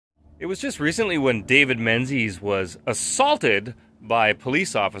It was just recently when David Menzies was assaulted by a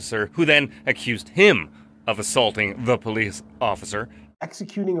police officer who then accused him of assaulting the police officer.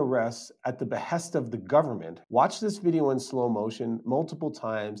 Executing arrests at the behest of the government. Watch this video in slow motion multiple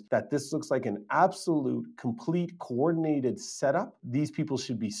times that this looks like an absolute, complete, coordinated setup. These people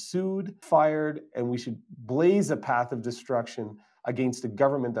should be sued, fired, and we should blaze a path of destruction against a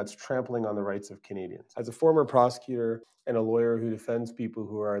government that's trampling on the rights of Canadians. As a former prosecutor and a lawyer who defends people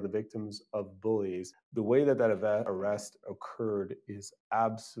who are the victims of bullies, the way that arrest occurred is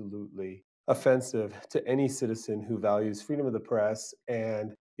absolutely offensive to any citizen who values freedom of the press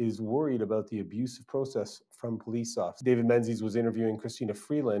and is worried about the abusive process from police officers. David Menzies was interviewing Christina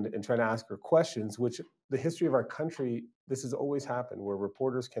Freeland and trying to ask her questions, which the history of our country, this has always happened, where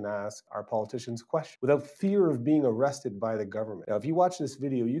reporters can ask our politicians questions without fear of being arrested by the government. Now, if you watch this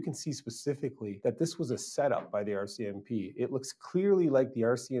video, you can see specifically that this was a setup by the RCMP. It looks clearly like the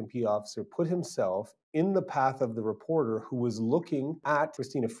RCMP officer put himself in the path of the reporter who was looking at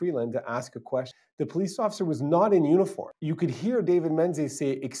Christina Freeland to ask a question. The police officer was not in uniform. You could hear David Menzies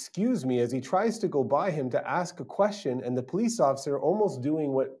say, "Excuse me," as he tries to go by him to ask a question, and the police officer, almost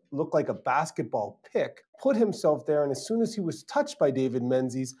doing what looked like a basketball pick, put himself there, and as soon as he was touched by David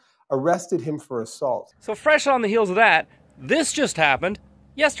Menzies, arrested him for assault. So fresh on the heels of that, this just happened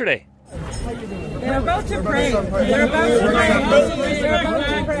yesterday. They're about to pray. They're about to pray. They're about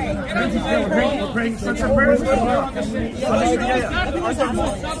to pray. We're praying for prayers. No,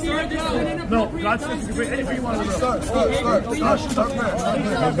 God says you can pray anything you want to do. Start praying.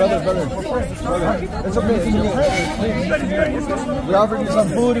 Brother. It's okay. We offered you some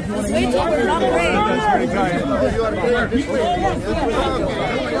food if you want to eat.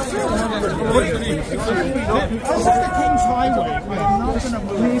 This is the King's Highway. I'm not going to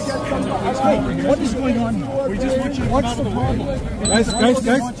move. What is going on here? We just want you to What's the problem? Guys,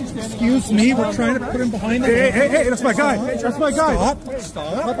 excuse me. We're trying to put him behind the... Hey, that's my guy. That's my guy.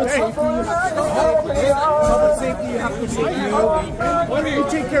 Stop. Public safety, you have to say why don't you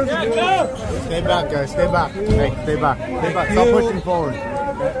take care of the... Stay back, guys. Stay back. Hey, stay back. Stay back. Stop pushing forward.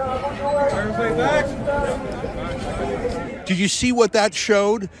 Everybody back. Did you see what that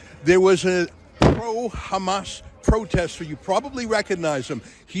showed? There was a pro-Hamas protester. You probably recognize him.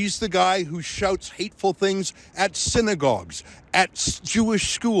 He's the guy who shouts hateful things at synagogues, at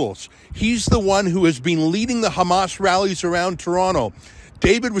Jewish schools. He's the one who has been leading the Hamas rallies around Toronto.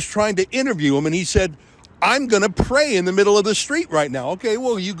 David was trying to interview him, and he said, "I'm going to pray in the middle of the street right now." Okay,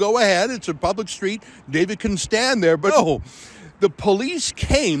 well, you go ahead. It's a public street. David can stand there. But no, the police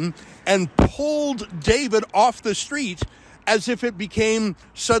came and pulled David off the street as if it became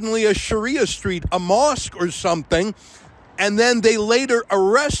suddenly a Sharia street, a mosque or something. And then they later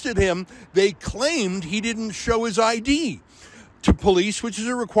arrested him. They claimed he didn't show his ID to police, which is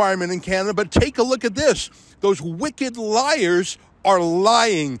a requirement in Canada. But take a look at this. Those wicked liars are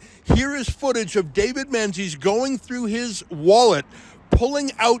lying. Here is footage of David Menzies going through his wallet,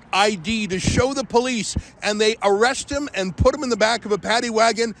 pulling out ID to show the police, and they arrest him and put him in the back of a paddy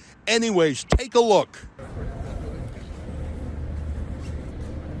wagon anyways. Take a look.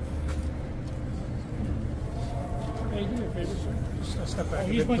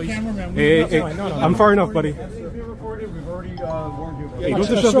 He's my cameraman. Hey, I'm far enough, buddy. We've already warned you.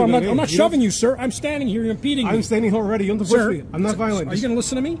 I'm not shoving you, sir. I'm standing here. You're impeding me. I'm standing here already. You don't push me. I'm not violent. Are you going to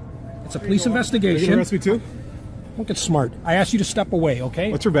listen to me? It's a police investigation. Are you going to arrest me too? Don't get smart. I asked you to step away,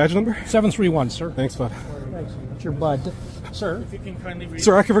 okay? What's your badge number? 731, sir. Thanks, bud. Thanks. That's your bud. Sir. If you can kindly read.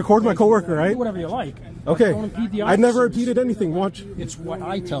 Sir, I can record my coworker, right? Do whatever you like. Okay. Don't impede the I never impeded anything. Watch. It's what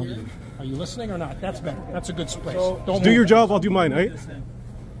I tell you. Are you listening or not? That's better. That's a good place. So, don't do your job. I'll do mine, right?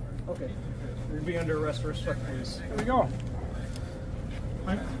 Okay. You'll be under arrest for obstruction, please. Here we go.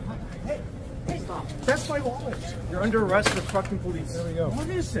 Hey, stop. That's my wallet. You're under arrest for obstructing police. There we go. What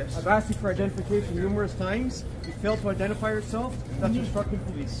is this? I've asked you for identification numerous times. You failed to identify yourself. That's obstructing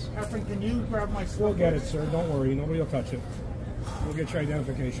police. Efren, can you grab my stuff? We'll get it, sir. Don't worry. Nobody will touch it. We'll get your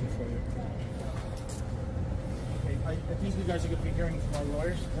identification for you. Okay, I think you guys are going to be hearing from our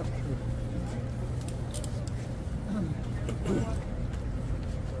lawyers. Yep, sure.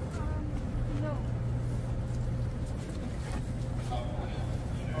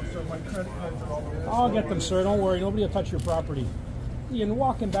 I'll get them, sir. Don't worry. Nobody will touch your property. Ian,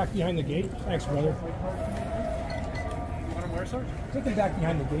 walk him back behind the gate. Thanks, brother. You want him where, sir? Take him back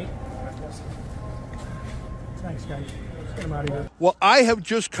behind the gate. Thanks, guys. Let's get him out of here. Well, I have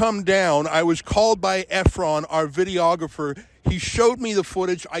just come down. I was called by Efron, our videographer. He showed me the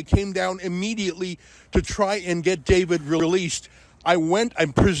footage. I came down immediately to try and get David released. I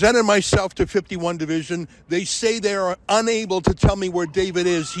presented myself to 51 Division. They say they are unable to tell me where David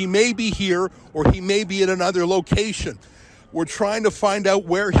is. He may be here or he may be at another location. We're trying to find out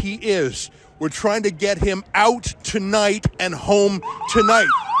where he is. We're trying to get him out tonight and home tonight.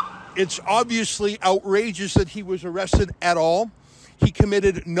 It's obviously outrageous that he was arrested at all. He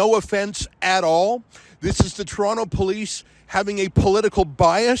committed no offense at all. This is the Toronto police having a political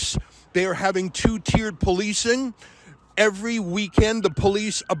bias. They are having two-tiered policing. Every weekend, the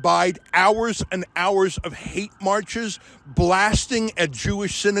police abide hours and hours of hate marches, blasting at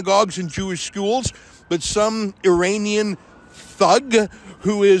Jewish synagogues and Jewish schools. But some Iranian thug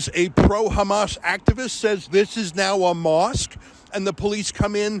who is a pro-Hamas activist says this is now a mosque, and the police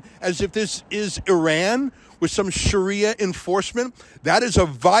come in as if this is Iran with some Sharia enforcement. That is a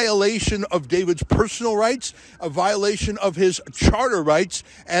violation of David's personal rights, a violation of his charter rights,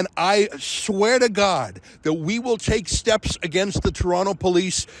 and I swear to God that we will take steps against the Toronto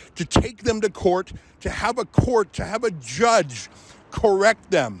police to take them to court, to have a judge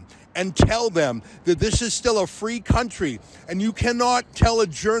correct them and tell them that this is still a free country, and you cannot tell a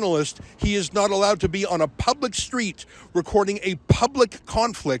journalist he is not allowed to be on a public street recording a public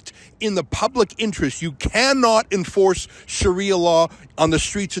conflict in the public interest. You cannot enforce Sharia law on the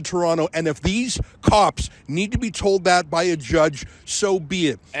streets of Toronto, and if these cops need to be told that by a judge, so be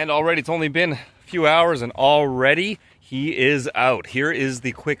it. And already it's only been a few hours, and already he is out. Here is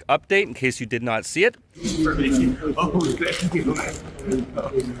the quick update in case you did not see it.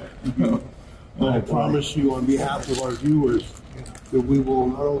 I promise you on behalf of our viewers that we will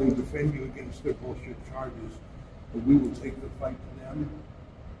not only defend you against their bullshit charges, but we will take the fight to them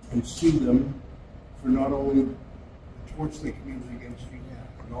and sue them for not only the torts they committed against you,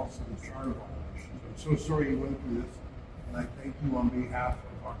 but also the charter violations. I'm so sorry you went through this, and I thank you on behalf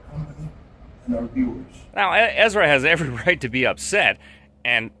of our company and our viewers. Now, Ezra has every right to be upset,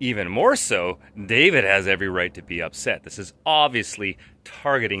 and even more so, David has every right to be upset. This is obviously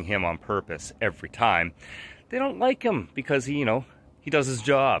targeting him on purpose every time. They don't like him because he does his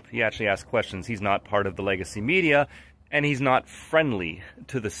job. He actually asks questions. He's not part of the legacy media, and he's not friendly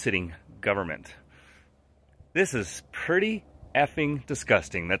to the sitting government. This is pretty effing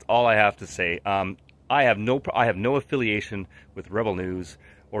disgusting. That's all I have to say. I have no affiliation with Rebel News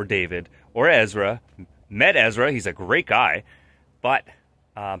or David or Ezra. Met Ezra. He's a great guy. But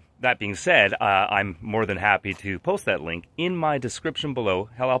that being said, I'm more than happy to post that link in my description below.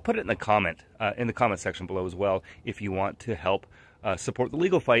 Hell, I'll put it in the comment section below as well if you want to help support the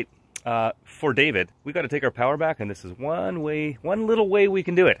legal fight for David. We got to take our power back, and this is one little way we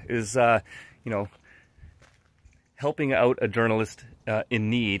can do it. Is helping out a journalist in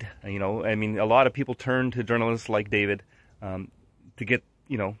need. I mean, a lot of people turn to journalists like David to get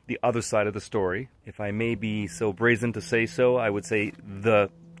the other side of the story. If I may be so brazen to say so, I would say the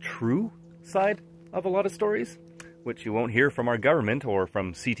true side of a lot of stories, which you won't hear from our government or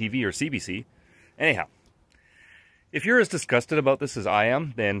from CTV or CBC. Anyhow, if you're as disgusted about this as I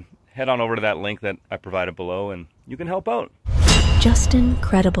am, then head on over to that link that I provided below and you can help out.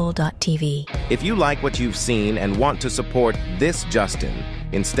 JustinCredible.tv. If you like what you've seen and want to support this Justin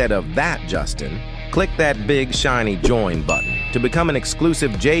instead of that Justin, click that big shiny join button to become an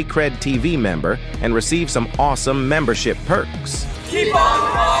exclusive JCred TV member and receive some awesome membership perks. Keep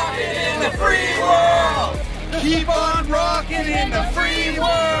on rocking in the free world! Keep on rocking in the free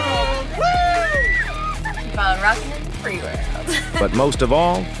world! Woo! Keep on rocking in the free world. But most of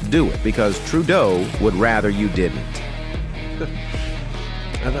all, do it because Trudeau would rather you didn't.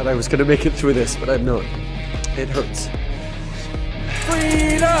 I thought I was going to make it through this, but I'm not. It hurts.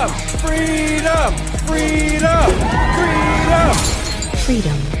 Freedom! Freedom! Freedom! Freedom!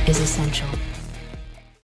 Freedom is essential.